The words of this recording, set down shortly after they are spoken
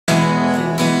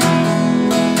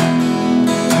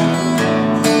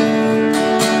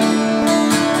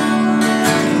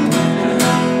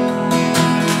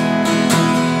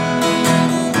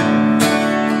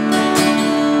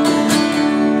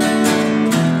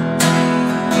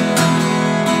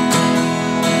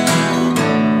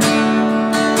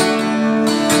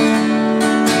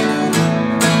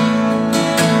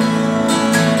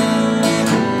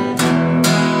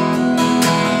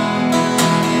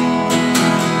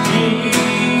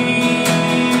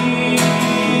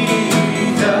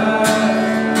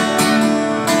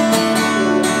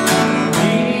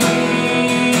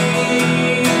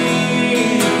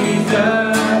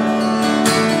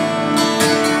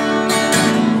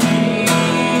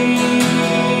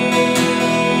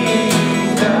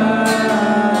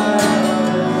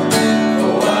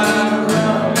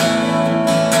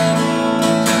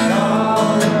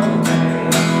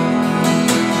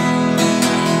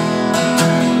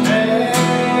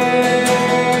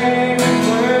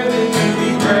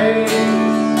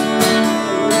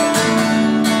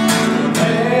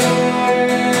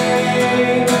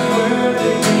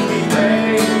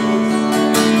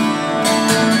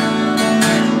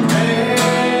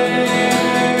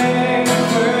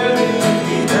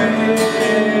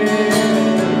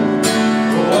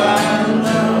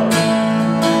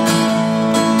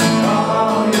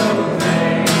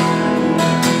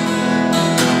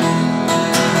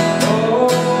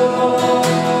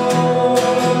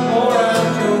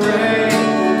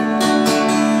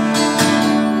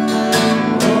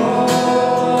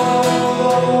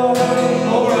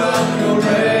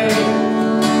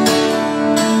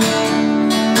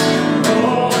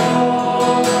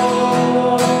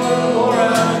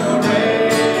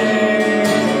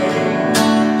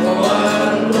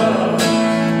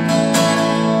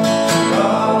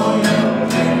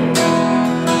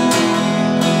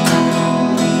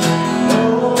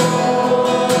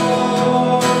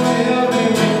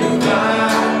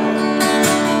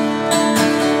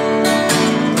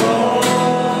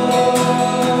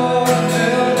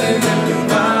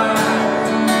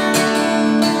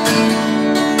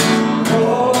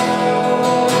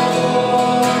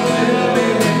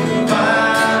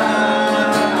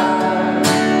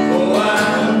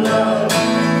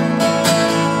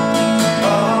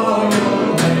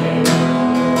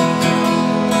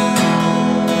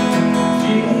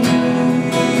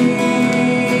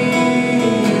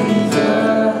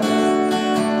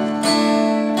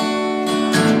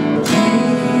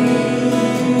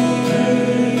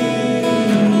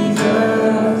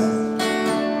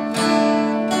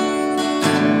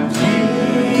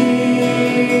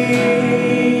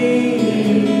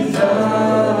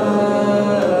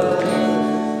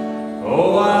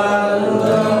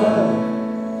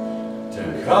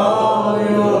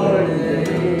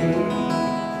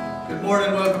Good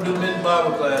morning, welcome to the men's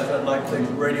Bible class. I'd like to thank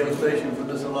the radio station for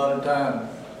this allotted time.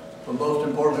 But most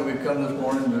importantly, we've come this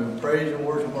morning to praise and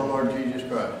worship our Lord Jesus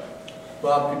Christ.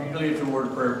 Bob, could you lead us a word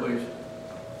of prayer, please?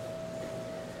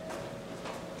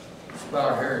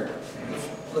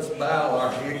 Let's bow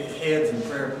our heads in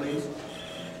prayer, please.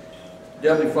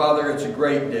 Heavenly Father, it's a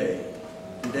great day.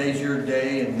 Today's your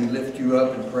day, and we lift you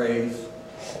up in praise.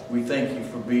 We thank you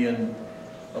for being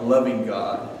a loving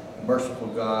God, a merciful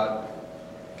God.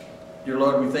 Dear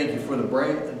Lord, we thank you for the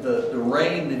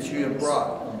rain that you have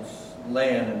brought on this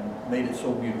land and made it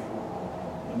so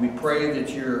beautiful. And we pray that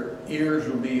your ears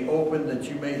will be open, that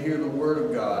you may hear the word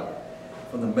of God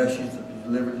from the message that we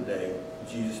deliver today. In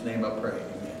Jesus' name I pray.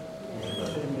 Amen.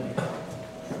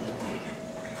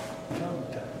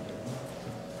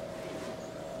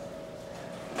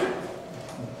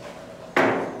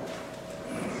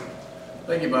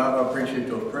 Thank you, Bob. I appreciate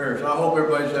those prayers. I hope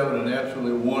everybody's having an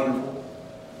absolutely wonderful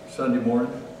Sunday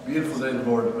morning. Beautiful day the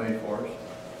Lord has made for us.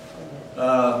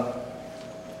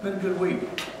 It's been a good week.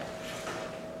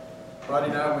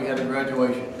 Friday night we had a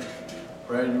graduation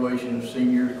of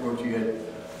seniors. Of course, you had,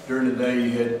 during the day,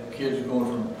 you had kids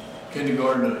going from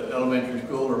kindergarten to elementary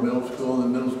school or middle school,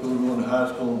 and middle school going to high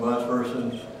school and vice versa.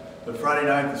 But Friday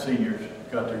night, the seniors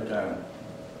got their time.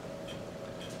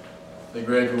 They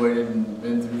graduated and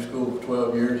been through school for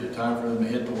 12 years. It's time for them to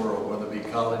hit the world, whether it be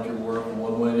college or work or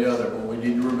one way or the other. But we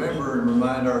need to remember and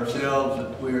remind ourselves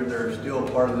that they're still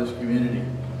part of this community.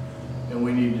 And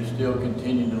we need to still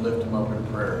continue to lift them up in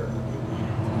prayer.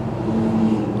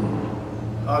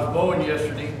 I was mowing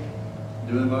yesterday,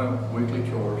 doing my weekly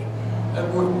chores.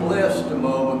 And we're blessed to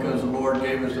mow because the Lord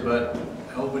gave us about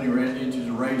how many inches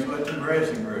of rain, so much the grass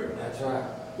and grew. That's right.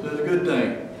 So it's a good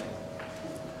thing.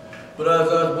 But as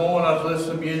I was mowing, I was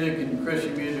listening to music and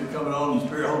Christian music coming on, and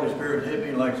the Holy Spirit hit me,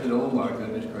 and like I said, oh my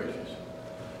goodness gracious.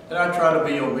 And I try to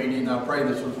be obedient, and I pray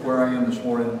this is where I am this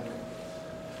morning.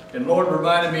 And Lord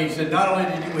reminded me, He said, not only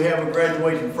did we have a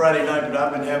graduation Friday night, but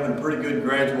I've been having a pretty good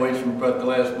graduation for about the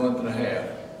last month and a half.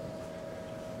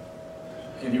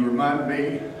 And He reminded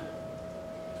me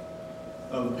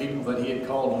of the people that He had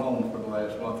called home for the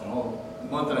last month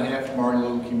and a half from our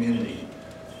little community.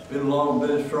 Been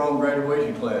a strong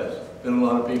graduation class. Been a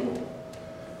lot of people.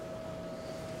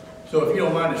 So if you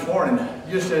don't mind this morning,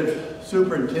 just as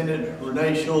Superintendent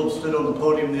Renee Schultz stood on the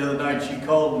podium the other night, she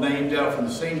called names out for the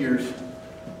seniors.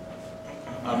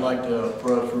 I'd like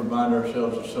for us to remind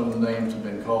ourselves of some of the names that have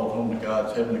been called home to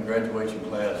God's heavenly graduation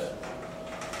class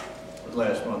for the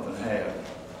last month and a half.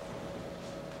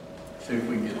 See if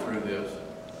we can get through this.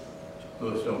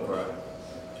 Louis, don't cry.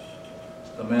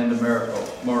 Amanda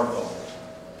Markle.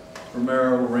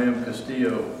 Romero Ram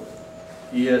Castillo,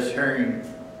 E.S. Herring,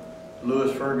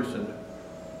 Louis Ferguson,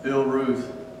 Bill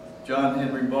Ruth, John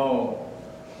Henry Ball,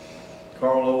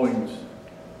 Carl Owings,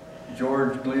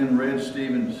 George Glenn Red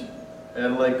Stevens,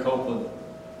 Adelaide Copeland,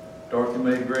 Dorothy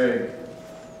Mae Gregg,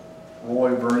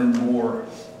 Roy Vernon Moore,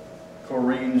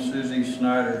 Corrine Susie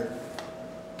Snyder,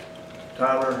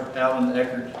 Tyler Allen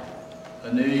Eckert,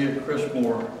 Amelia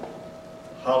Chrismore,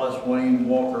 Hollis Wayne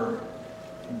Walker,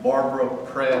 Barbara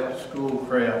Pratt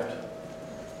Schoolcraft,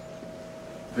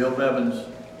 Bill Bevins,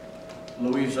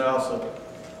 Louise Alsop,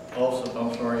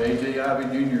 A.J.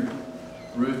 Ivy Jr.,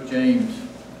 Ruth James,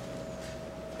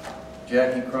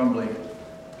 Jackie Crumbly,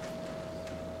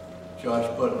 Josh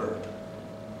Butler,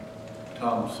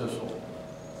 Tom Sissel.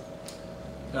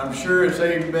 And I'm sure as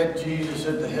they met Jesus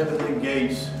at the heavenly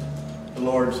gates, the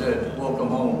Lord said, welcome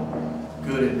home,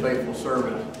 good and faithful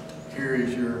servant. Here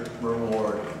is your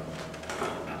reward.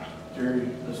 Jerry,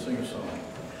 let's sing a song.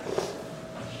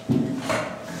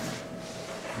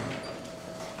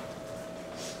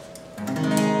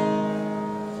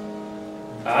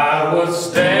 I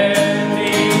was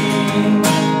standing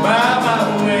by my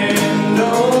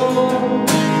window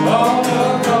on a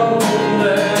cold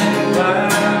and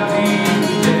cloudy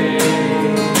day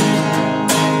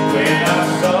when I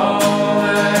saw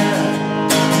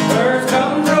that birds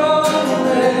come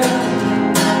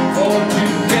rolling for to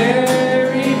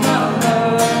carry my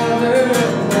mother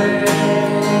away.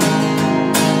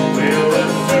 Will the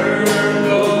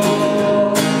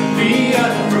circle be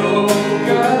unbroken?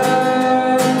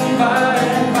 By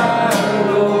and by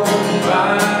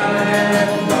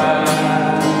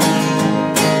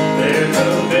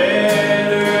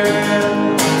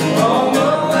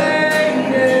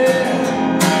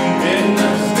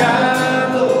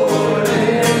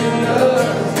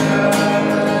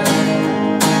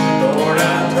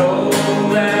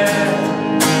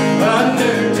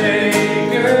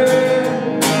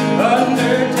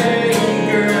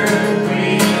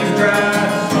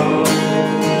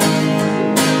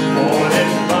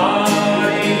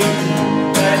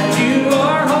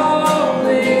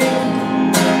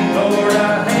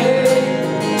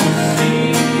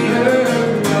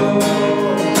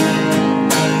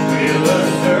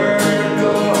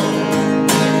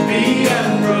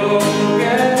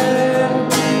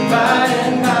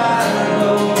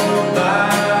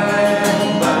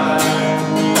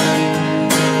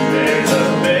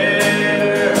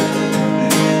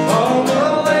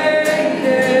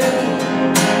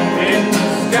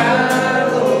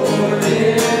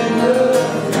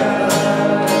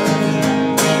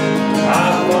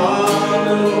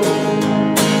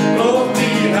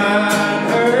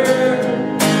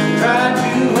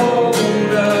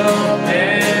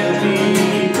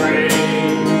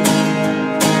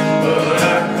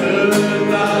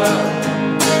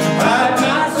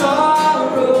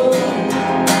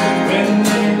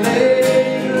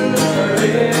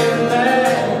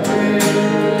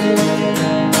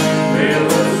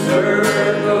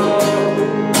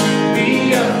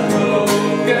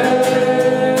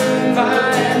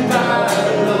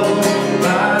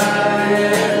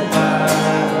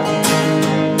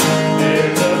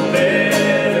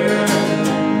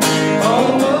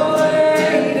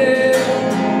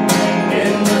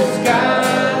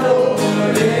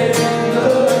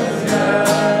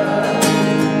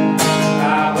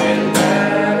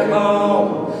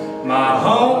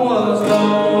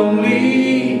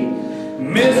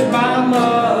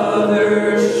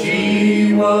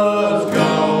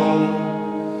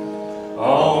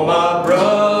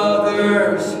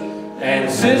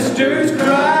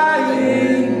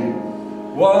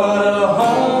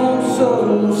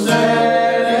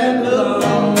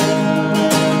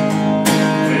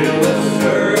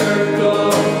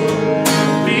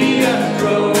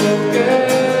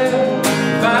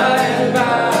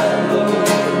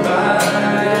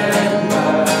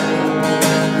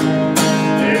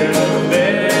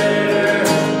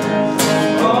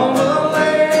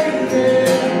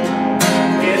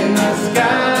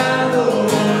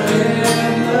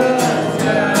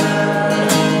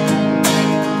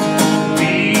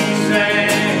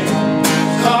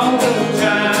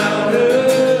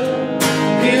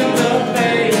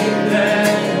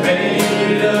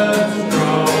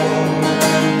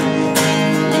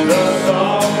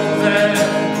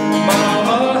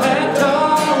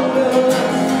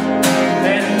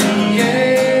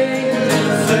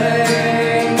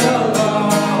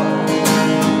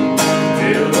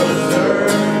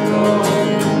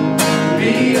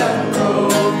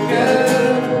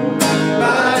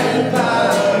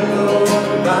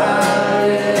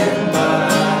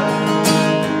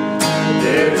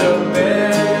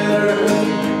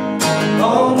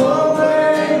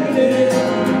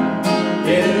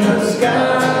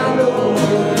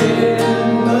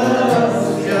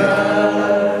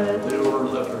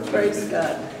Praise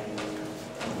God.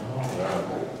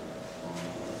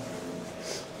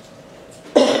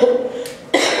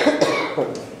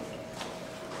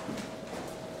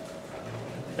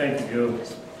 Thank you, Joe.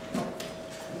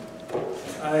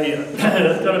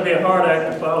 It's going to be a hard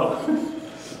act to follow.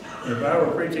 If I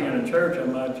were preaching in a church, I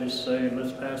might just say,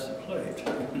 let's pass the plate.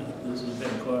 This has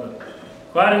been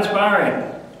quite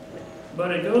inspiring.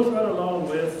 But it goes right along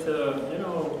with,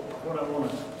 what I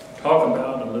want to talk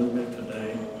about a little bit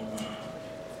today.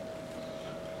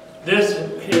 This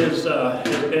has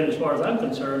been, as far as I'm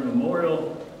concerned,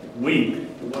 Memorial Week.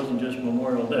 It wasn't just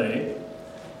Memorial Day.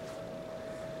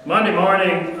 Monday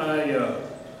morning,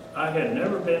 I had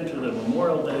never been to the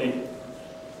Memorial Day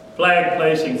flag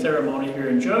placing ceremony here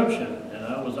in Junction, and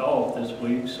I was off this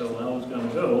week, so I was going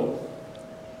to go.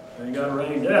 And it got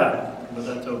rained out, but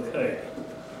that's okay.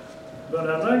 But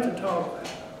I'd like to talk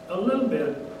a little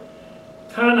bit,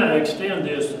 kind of extend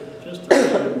this just a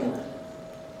little bit more.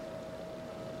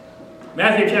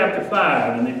 Matthew chapter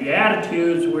 5, in the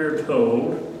Beatitudes we're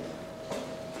told,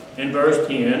 in verse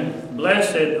 10,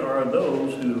 "Blessed are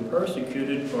those who are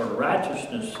persecuted for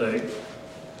righteousness' sake,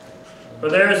 for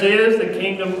theirs is the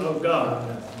kingdom of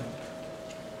God."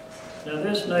 Now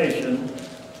this nation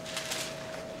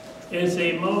is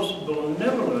the most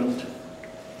benevolent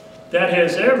that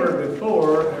has ever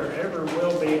before, or ever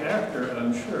will be after,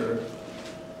 I'm sure,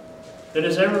 that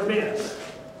has ever been.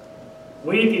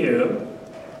 We give,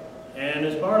 and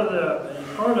as part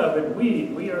of it,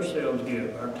 we ourselves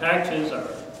give. Our taxes,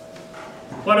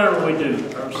 whatever we do,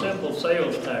 our simple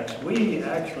sales tax, we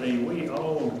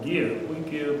all give. We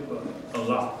give a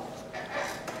lot.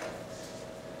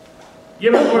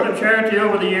 Given more to charity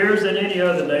over the years than any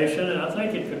other nation, and I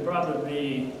think it could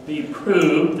probably be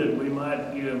proved that we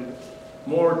might give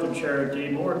more to charity,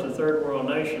 more to third world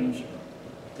nations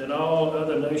than all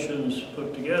other nations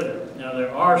put together. Now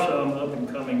there are some up and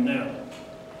coming now,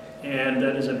 and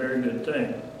that is a very good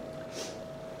thing.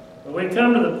 But we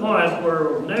come to the point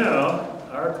where now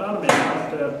our economy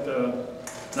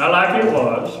is not like it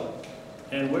was,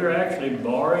 and we're actually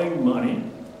borrowing money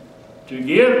to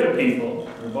give to people.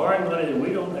 We're borrowing money that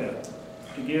we don't have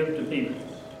to give to people.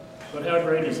 But how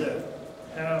great is that?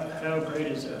 How great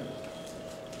is that?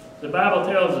 The Bible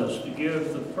tells us to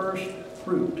give the first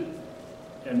fruit,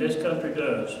 and this country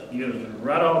does. Gives it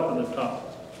right off of the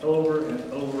top, over and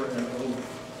over and over.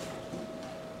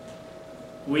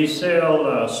 We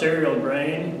sell cereal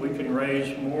grain. We can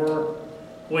raise more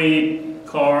wheat,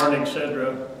 corn,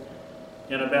 etc.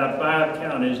 in about 5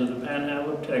 counties of the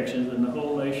Panhandle of Texas than the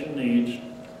whole nation needs.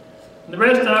 And the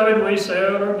rest of it we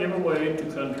sell or give away to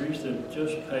countries that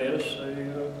just pay us,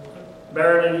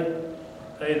 barely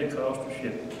pay the cost of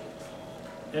shipping.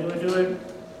 And we do it,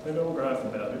 we don't gripe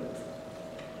about it.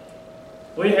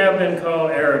 We have been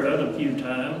called arrogant a few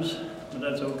times, but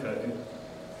that's okay.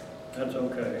 That's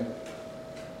okay.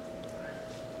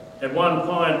 At one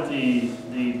point,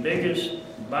 the biggest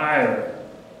buyer,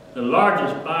 the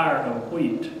largest buyer of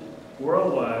wheat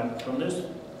worldwide from this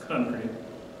country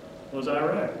was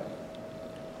Iraq.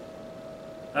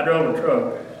 I drove a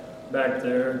truck back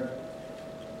there,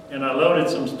 and I loaded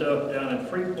some stuff down at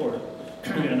Freeport.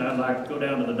 And I'd like to go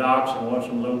down to the docks and watch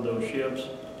them load those ships.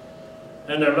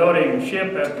 And they're loading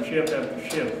ship after ship after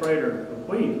ship, freighter of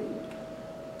wheat.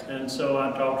 And so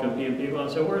I talked to a few people, and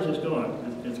I said, "Where's this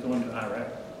going?" "It's going to Iraq.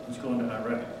 It's going to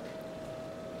Iraq."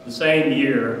 The same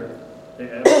year, they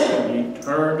absolutely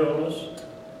turned on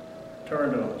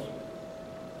us.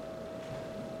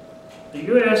 The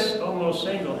U.S. almost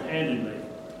single-handedly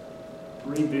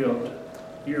rebuilt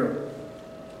Europe.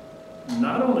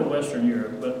 Not only Western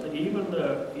Europe, but even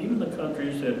the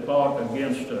countries that fought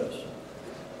against us.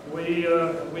 We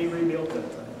rebuilt that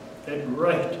thing at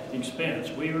great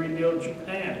expense. We rebuilt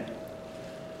Japan.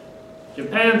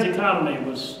 Japan's economy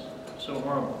was so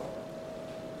horrible.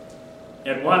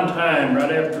 At one time,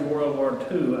 right after World War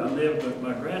II, I lived with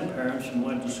my grandparents and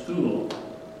went to school.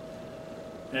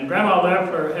 And Grandma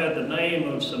Leoffler had the name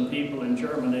of some people in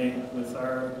Germany with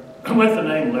the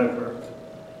name Leoffler,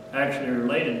 actually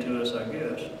related to us, I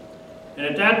guess. And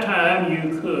at that time,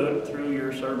 you could, through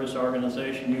your service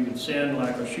organization, you could send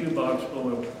like a shoebox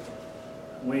full of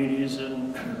weenies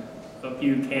and a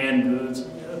few canned goods,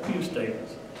 a few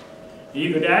staples.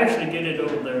 You could actually get it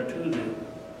over there to them.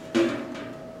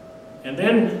 And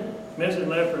then Mrs.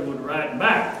 Leoffler would write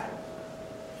back,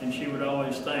 and she would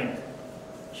always thank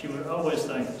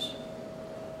us.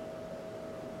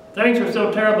 Things are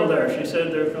so terrible there. She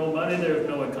said there's no money, there's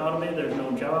no economy, there's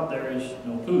no job, there is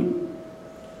no food.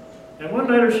 And one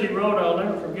letter she wrote, I'll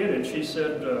never forget it, she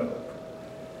said,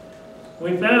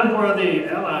 "We found where the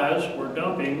Allies were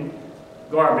dumping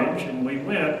garbage, and we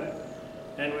went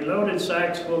and we loaded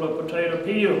sacks full of potato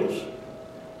peels.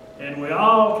 And we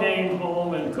all came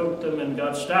home and cooked them and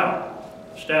got stout.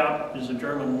 Stout is a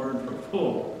German word for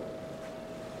full.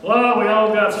 Well, we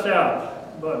all got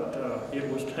stout, but it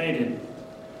was tainted,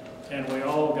 and we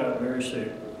all got very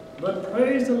sick. But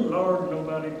praise the Lord,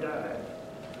 nobody died.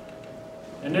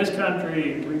 And this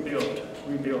country rebuilt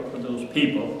for those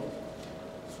people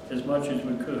as much as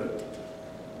we could.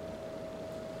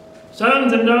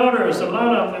 Sons and daughters, a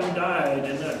lot of them died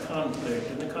in that conflict,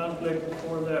 and the conflict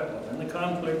before that one, and the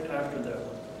conflict after that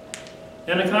one,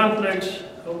 and the conflicts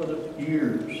over the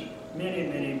years, many,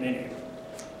 many, many.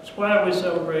 That's why we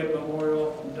celebrate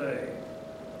Memorial Day.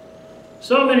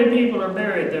 So many people are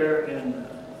buried there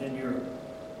in Europe.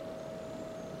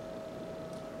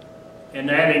 And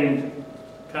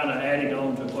kind of adding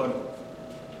on to what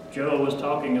Joe was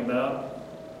talking about,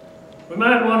 we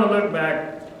might want to look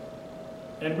back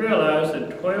and realize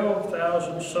that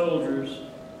 12,000 soldiers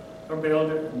are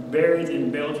buried in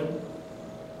Belgium,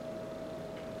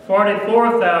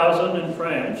 44,000 in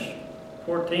France,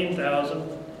 14,000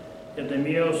 at the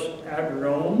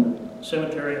Meuse-Argonne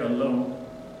cemetery alone,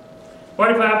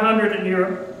 4,500 in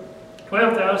Europe,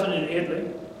 12,000 in Italy,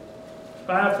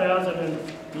 5,000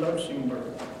 in Luxembourg.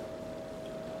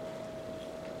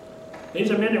 These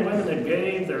are men and women that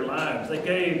gave their lives. They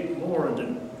gave more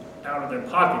than out of their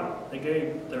pocket. They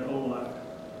gave their whole life.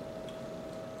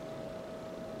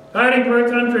 Fighting for a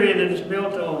country that is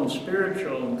built on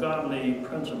spiritual and godly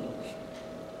principles,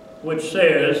 which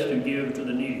says to give to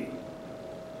the needy.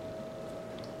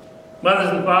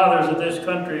 Mothers and fathers of this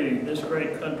country, this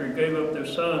great country, gave up their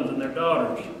sons and their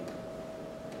daughters.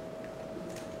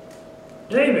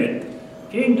 David,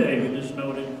 King David, is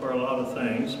noted for a lot of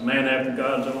things, a man after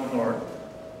God's own heart.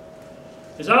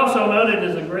 He's also noted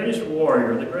as the greatest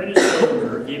warrior, the greatest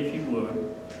soldier, if you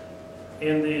would,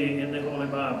 in the Holy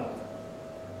Bible.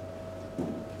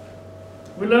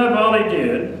 We love all he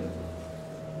did.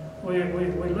 We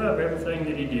love everything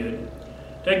that he did.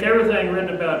 Take everything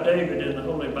written about David in the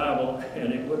Holy Bible,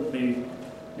 and it wouldn't be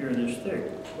near this thick,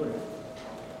 would it?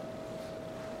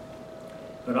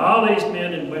 But all these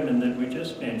men and women that we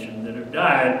just mentioned that have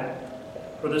died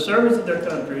for the service of their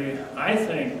country, I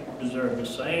think deserve the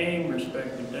same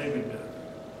respect that David did,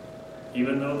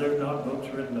 even though there's not books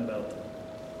written about them.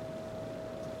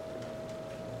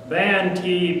 Van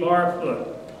T.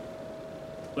 Barfoot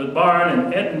was born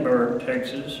in Edinburgh,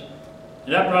 Texas,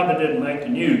 and that probably didn't make the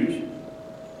news.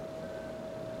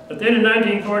 But then in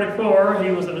 1944,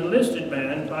 he was an enlisted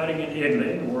man fighting in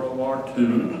Italy in World War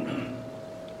II.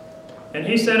 And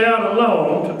he set out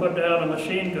alone to put down a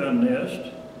machine gun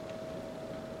nest.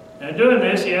 And doing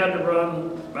this, he had to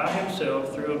run by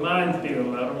himself through a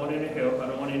minefield. I don't want any help. I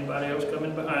don't want anybody else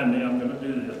coming behind me. I'm going to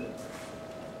do this.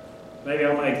 Maybe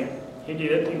I'll make it. He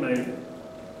did. He made it.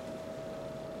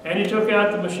 And he took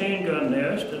out the machine gun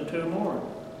nest and 2 more,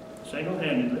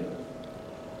 single-handedly.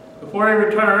 Before he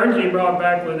returned, he brought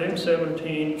back with him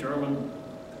 17 German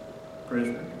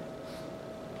prisoners.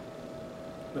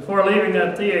 Before leaving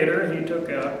that theater, he took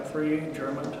out 3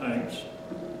 German tanks,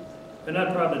 and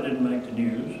that probably didn't make the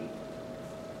news.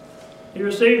 He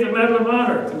received the Medal of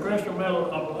Honor, Congressional Medal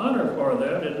of Honor for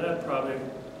that, and that probably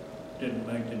didn't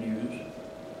make the news.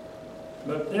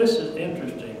 But this is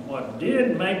interesting. What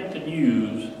did make the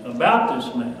news about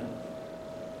this man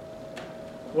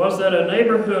was that a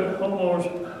neighborhood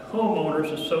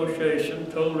homeowners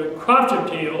association told a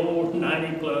crotchety old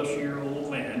 90-plus-year-old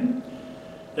man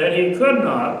that he could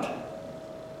not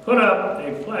put up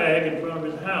a flag in front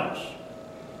of his house.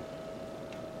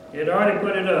 He had already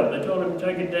put it up. They told him to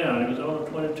take it down. It was on a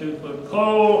 22-foot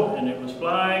pole, and it was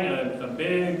flying a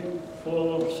big,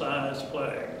 full-size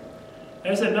flag.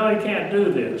 They said, no, you can't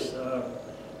do this.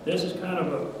 This is kind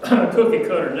of a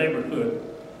cookie-cutter neighborhood.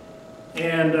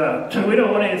 And we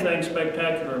don't want anything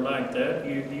spectacular like that.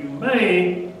 You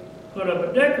may put up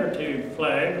a decorative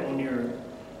flag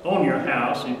on your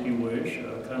house, if you wish,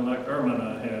 kind of like Irma and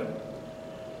I have.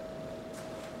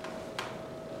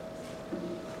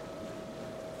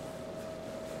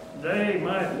 They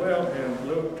might well have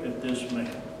looked at this man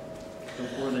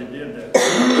before they did that.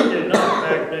 They did not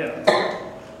back down.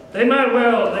 They might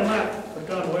have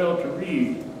done well to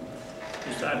read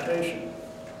the citation.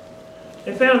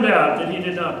 They found out that he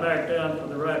did not back down for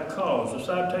the right cause. The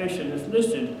citation is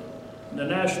listed in the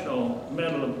National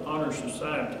Medal of Honor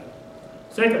Society.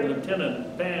 Second Lieutenant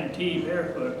Van T.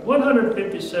 Barfoot,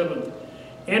 157th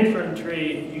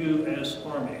Infantry, U.S.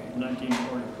 Army,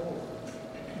 1944.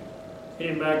 He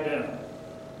didn't back down.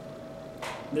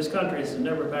 This country has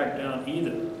never backed down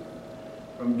either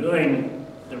from doing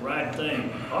the right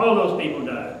thing. All those people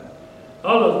died.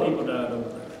 All those people died over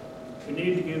there. We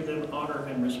need to give them honor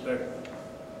and respect.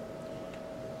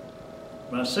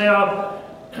 Myself,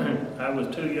 I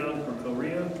was too young for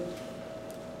Korea,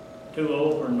 too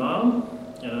old for Nam,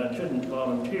 and I couldn't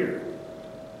volunteer.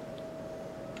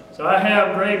 So I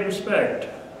have great respect.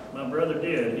 My brother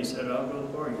did. He said, I'll go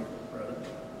for you, brother.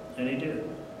 And he did.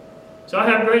 So I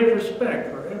have great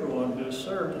respect for everyone who has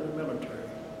served in the military.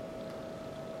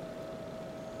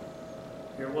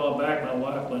 Here a while back, my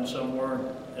wife went somewhere,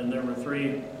 and there were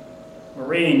 3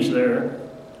 Marines there,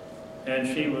 and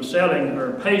she was selling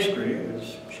her pastry,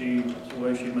 as the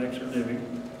way she makes her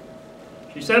living.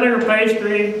 She's selling her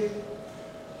pastry,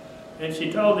 and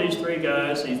she told these 3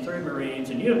 guys, these 3 Marines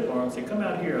in uniform, said, come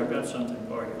out here, I've got something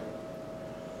for you.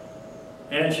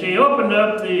 And she opened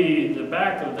up the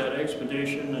back of that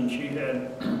expedition, and she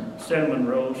had cinnamon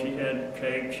rolls, she had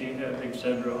cake, she had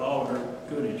etc., all her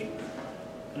goodies.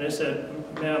 And they said,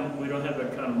 ma'am, we don't have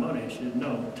that kind of money. She said,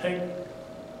 no, take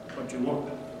what you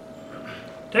want.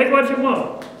 Take what you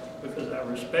want, because I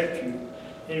respect you,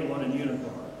 anyone in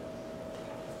uniform.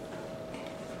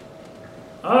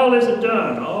 All this is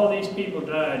done. All these people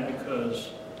died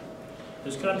because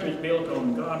this country is built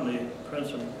on godly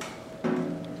principles.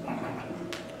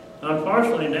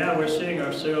 Unfortunately, now we're seeing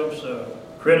ourselves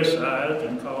criticized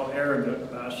and called arrogant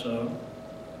by some.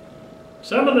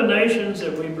 Some of the nations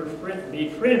that we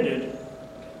befriended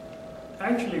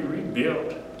actually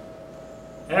rebuilt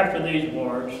after these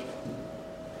wars.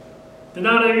 Did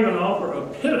not even offer a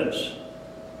pittance,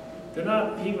 did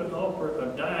not even offer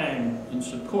a dime in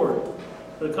support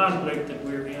for the conflict that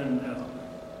we're in now.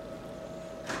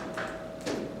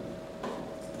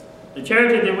 The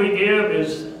charity that we give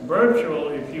is virtual,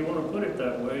 if you want to put it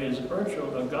that way, is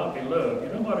virtual agape love. You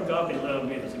know what agape love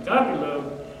is? Agape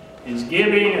love is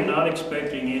giving and not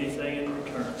expecting anything in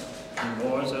return. And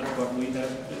boys, that's what we have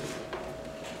to do,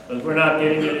 because we're not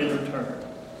getting it in return.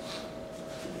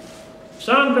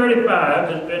 Psalm 35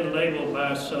 has been labeled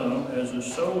by some as a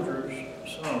soldier's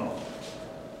song.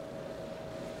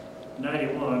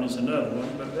 91 is another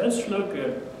one, but let's look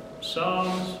at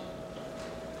Psalms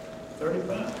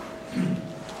 35.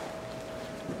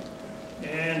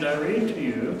 And I read to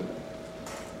you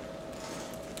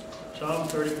Psalm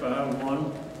 35,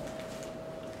 1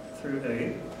 through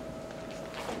 8.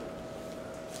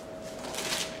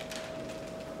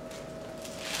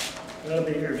 That'll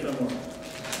be here somewhere.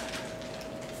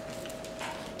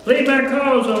 Plead my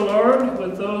cause, O Lord,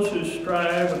 with those who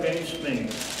strive against me.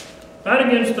 Fight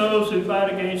against those who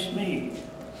fight against me.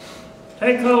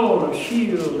 Take hold of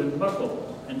shield and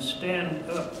buckle, and stand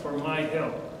up for my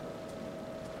help.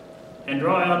 And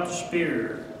draw out the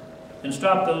spear, and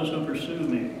stop those who pursue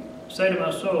me. Say to my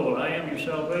soul, I am your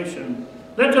salvation.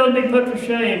 Let those be put to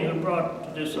shame who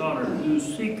brought to dishonor, who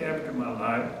seek after my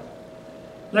life.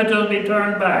 Let those be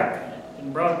turned back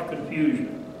and brought to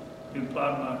confusion, who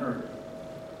plot my hurt.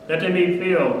 Let them be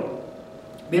filled,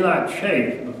 be like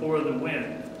chaff before the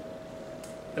wind.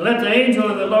 And let the angel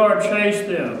of the Lord chase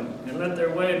them, and let their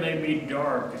way may be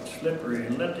dark and slippery,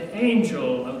 and let the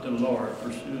angel of the Lord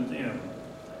pursue them.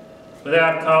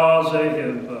 Without cause they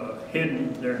have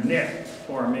hidden their net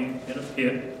for me in a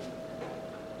pit.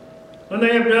 When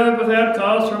they have dug without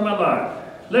cause for my life,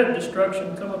 let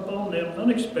destruction come upon them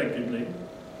unexpectedly,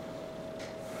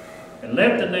 and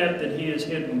let the net that he has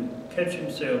hidden catch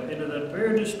himself into that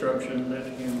very destruction, let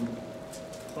him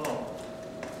fall.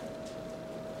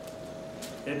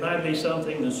 It might be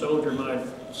something the soldier might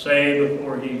say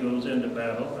before he goes into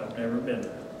battle. I've never been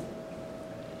there.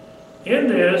 In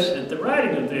this, at the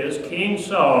writing of this, King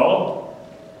Saul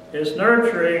is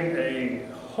nurturing a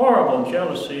horrible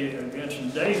jealousy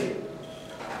against David.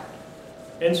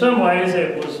 In some ways,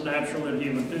 it was natural that he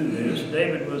would do this.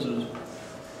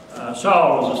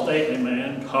 Saul was a stately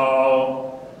man,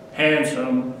 tall,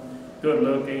 handsome,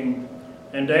 good-looking,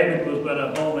 and David was but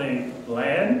a homely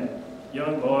lad,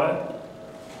 young boy.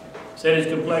 Said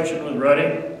his complexion was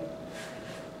ruddy.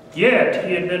 Yet,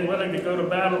 he had been willing to go to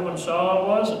battle when Saul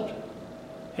wasn't.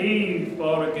 He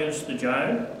fought against the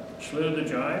giant, slew the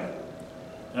giant.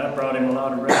 That brought him a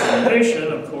lot of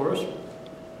recognition, of course,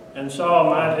 and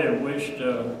Saul might have wished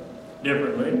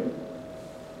differently.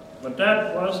 But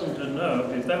that wasn't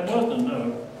enough. If that wasn't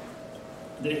enough,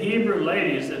 the Hebrew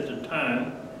ladies at the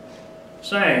time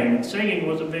sang. Singing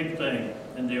was a big thing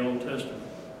in the Old Testament.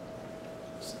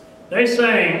 They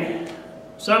sang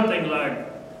something like,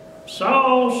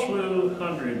 Saul slew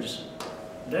hundreds,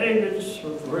 David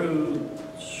slew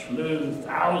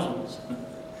thousands.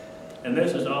 And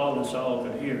this is all that Saul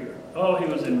could hear. Oh, he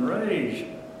was enraged.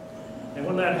 And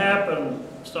when that happened,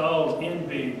 Saul's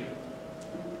envy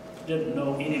didn't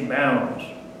know any bounds.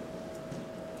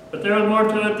 But there was more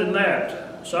to it than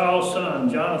that. Saul's son,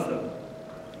 Jonathan.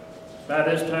 By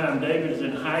this time, David is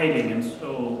in hiding, and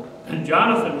so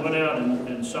Jonathan went out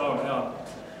and sought out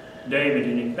David,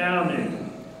 and he found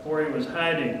him where he was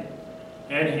hiding.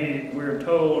 And we're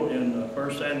told in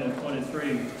 1 Samuel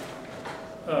 23,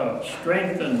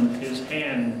 strengthened his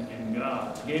hand in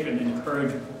God, gave him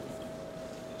encouragement.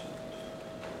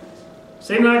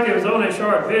 Seemed like it was only a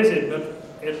short visit,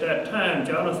 but at that time,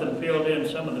 Jonathan filled in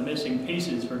some of the missing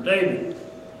pieces for David.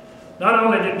 Not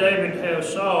only did David have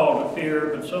Saul to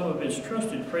fear, but some of his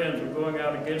trusted friends were going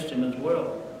out against him as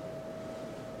well.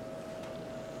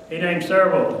 He named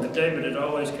several that David had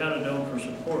always counted on for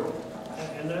support.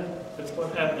 And that's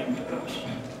what's happening to us.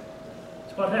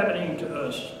 It's what's happening to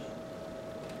us.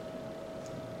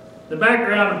 The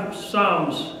background of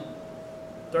Psalms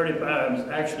 35 is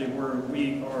actually where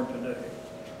we are today.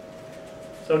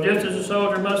 So just as a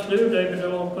soldier must do, David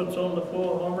puts on the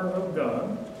full armor of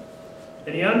God.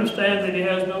 And he understands that he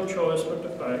has no choice but to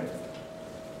fight.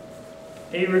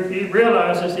 He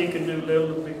realizes he can do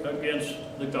little against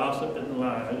the gossip and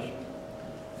lies,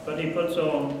 but he puts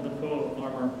on the full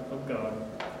armor of God.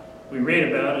 We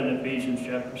read about it in Ephesians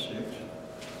chapter 6.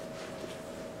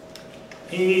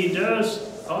 He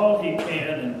does all he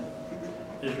can, and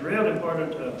it's real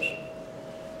important to us.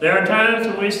 There are times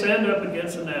when we stand up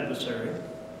against an adversary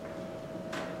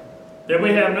that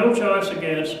we have no choice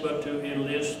against but to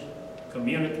enlist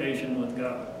communication with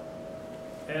God.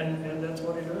 And that's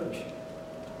what he does.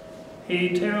 He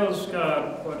tells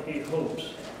God what he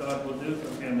hopes God will do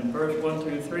for him. In verse 1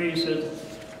 through 3 he says,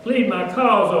 plead my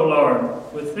cause, O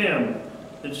Lord, with them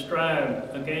that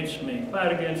strive against me.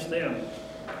 Fight against them.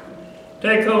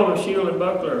 Take hold of shield and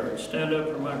buckler and stand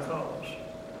up for my cause.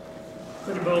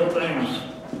 Pretty bold things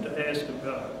to ask of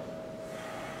God.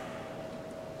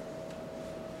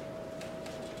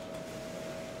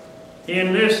 He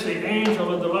enlists the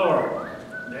angel of the Lord.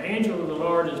 The angel of the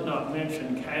Lord is not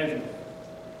mentioned casually.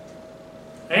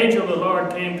 The angel of the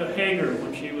Lord came to Hagar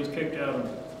when she was kicked out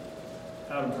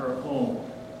of her home,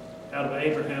 out of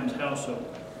Abraham's household.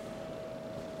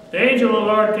 The angel of the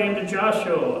Lord came to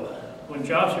Joshua when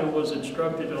Joshua was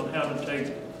instructed on how to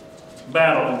take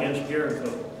battle against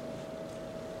Jericho.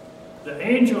 The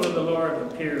angel of the Lord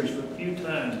appears a few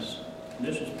times, and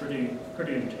this is pretty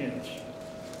intense.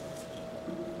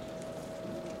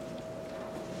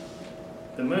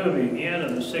 The movie, End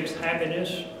of the Sixth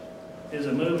Happiness, is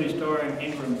a movie starring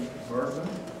Ingrid Bergman,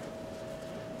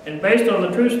 and based on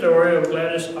the true story of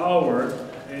Gladys Aylward,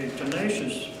 a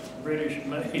tenacious British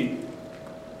maid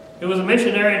who was a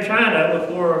missionary in China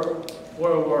before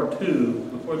World War II,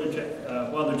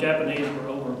 while the Japanese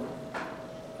were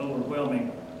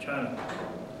overwhelming China.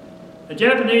 The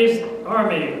Japanese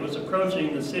army was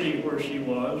approaching the city where she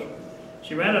was.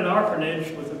 She ran an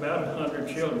orphanage with about 100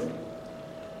 children,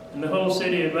 and the whole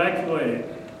city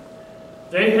evacuated.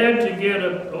 They had to get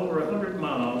over 100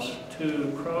 miles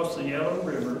to cross the Yellow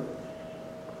River,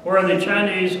 where the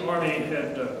Chinese army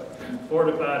had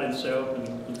fortified itself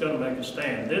and was going to make a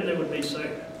stand. Then they would be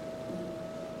safe.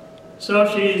 So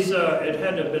it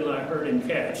had to have been like herding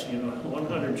cats,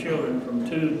 100 children from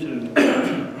 2 to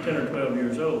 10 or 12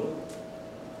 years old.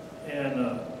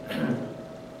 And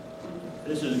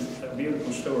this is a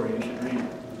beautiful story, you should read it.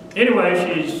 Anyway,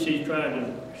 she's trying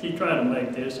to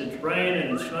make this. It's rain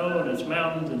and it's snow and it's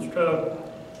mountains and it's tough.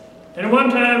 And one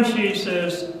time she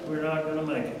says, we're not going to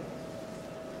make it.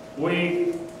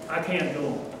 I can't go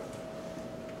on.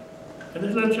 And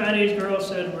this little Chinese girl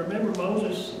said, remember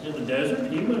Moses in the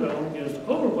desert? He went on against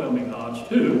overwhelming odds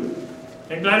too.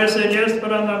 And Gladys said, yes,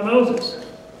 but I'm not Moses.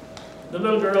 The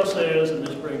little girl says, and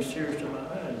this brings tears to my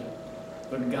eyes,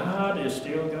 but God is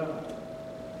still God.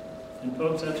 And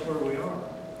folks, that's where we are.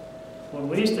 When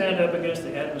we stand up against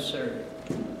the adversary,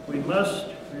 we must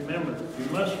remember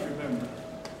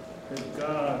that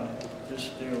God is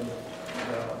still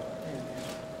God.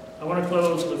 I want to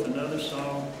close with another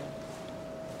song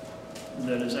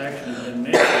that has actually been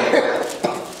mentioned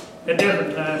at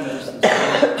different times as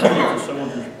the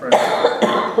soldier's prayer.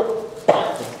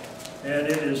 And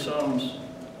it is Psalms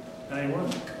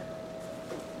 91.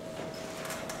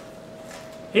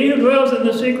 He who dwells in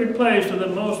the secret place of the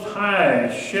Most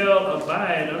High shall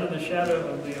abide under the shadow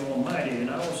of the Almighty. And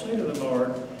I will say to the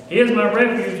Lord, He is my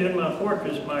refuge and my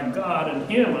fortress, my God, in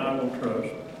Him I will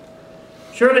trust.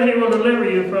 Surely He will deliver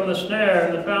you from the snare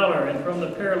and the fowler, and from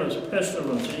the perilous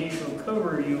pestilence, and He shall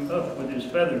cover you up with His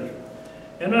feathers.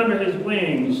 And under His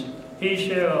wings you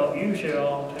shall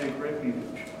take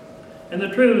refuge. And the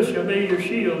truth shall be your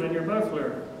shield and your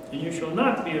buckler. And you shall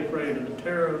not be afraid of the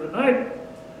terror of the night,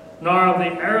 nor of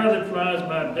the arrow that flies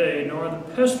by day, nor of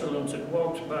the pestilence that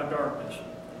walks by darkness.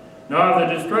 nor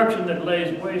the destruction that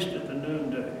lays waste at the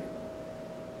noonday.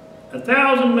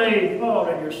 1,000 may fall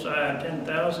at your side,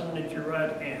 10,000 at your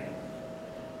right hand.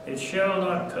 It shall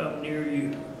not come near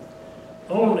you.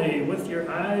 Only with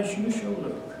your eyes you shall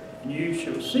look, and you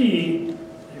shall see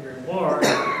the reward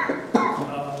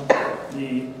of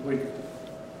the wicked.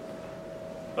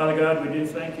 Father God, we do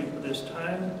thank you for this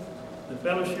time, the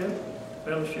fellowship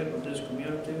of this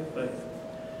community of faith.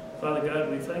 Father God,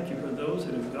 we thank you for those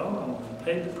that have gone on and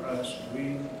paid the price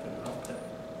we could not pay.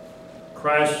 In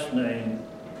Christ's name,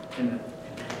 amen.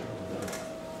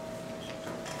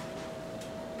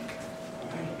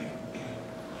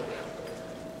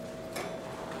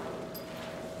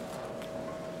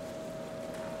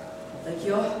 Thank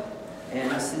you all.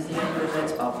 And this is the end of the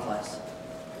next Bible class.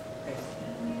 Thanks.